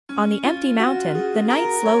On the empty mountain, the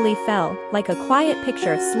night slowly fell, like a quiet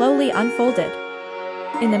picture slowly unfolded.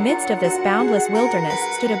 In the midst of this boundless wilderness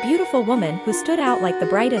stood a beautiful woman who stood out like the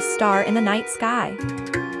brightest star in the night sky.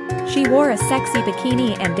 She wore a sexy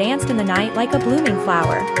bikini and danced in the night like a blooming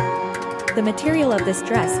flower. The material of this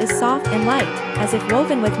dress is soft and light, as if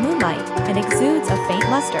woven with moonlight, and exudes a faint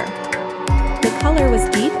luster. The color was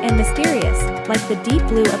deep and mysterious, like the deep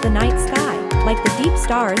blue of the night sky, like the deep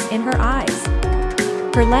stars in her eyes.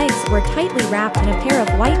 Her legs were tightly wrapped in a pair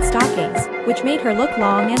of white stockings, which made her look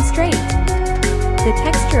long and straight. The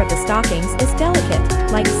texture of the stockings is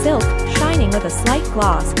delicate, like silk, shining with a slight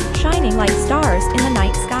gloss, shining like stars in the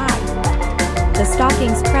night sky. The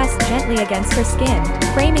stockings pressed gently against her skin,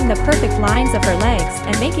 framing the perfect lines of her legs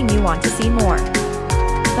and making you want to see more.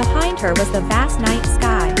 Behind her was the vast night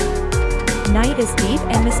sky. Night is deep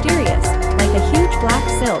and mysterious, like a huge black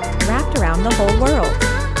silk wrapped around the whole world.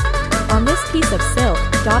 On this piece of silk,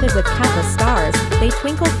 dotted with countless stars, they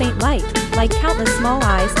twinkle faint light, like countless small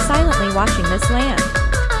eyes silently watching this land.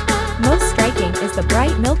 Most striking is the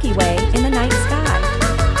bright Milky Way in the night sky.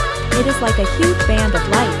 It is like a huge band of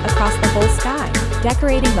light across the whole sky,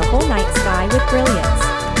 decorating the whole night sky with brilliance.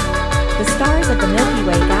 The stars of the Milky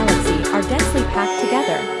Way galaxy are densely packed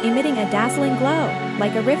together, emitting a dazzling glow,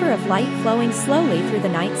 like a river of light flowing slowly through the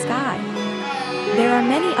night sky. There are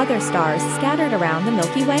many other stars scattered around the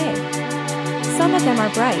Milky Way. Some of them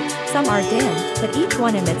are bright, some are dim, but each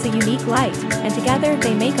one emits a unique light, and together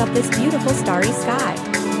they make up this beautiful starry sky.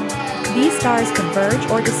 These stars converge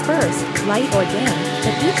or disperse, light or dim,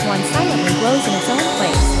 but each one silently glows in its own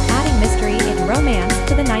place, adding mystery and romance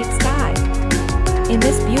to the night sky. In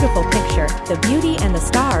this beautiful picture, the beauty and the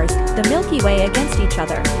stars, the Milky Way against each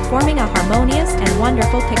other, forming a harmonious and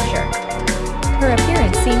wonderful picture. Her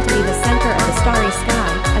appearance seemed to be the center of the starry sky,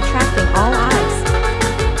 attracting all eyes.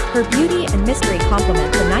 Her beauty and mystery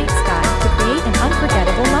complement the night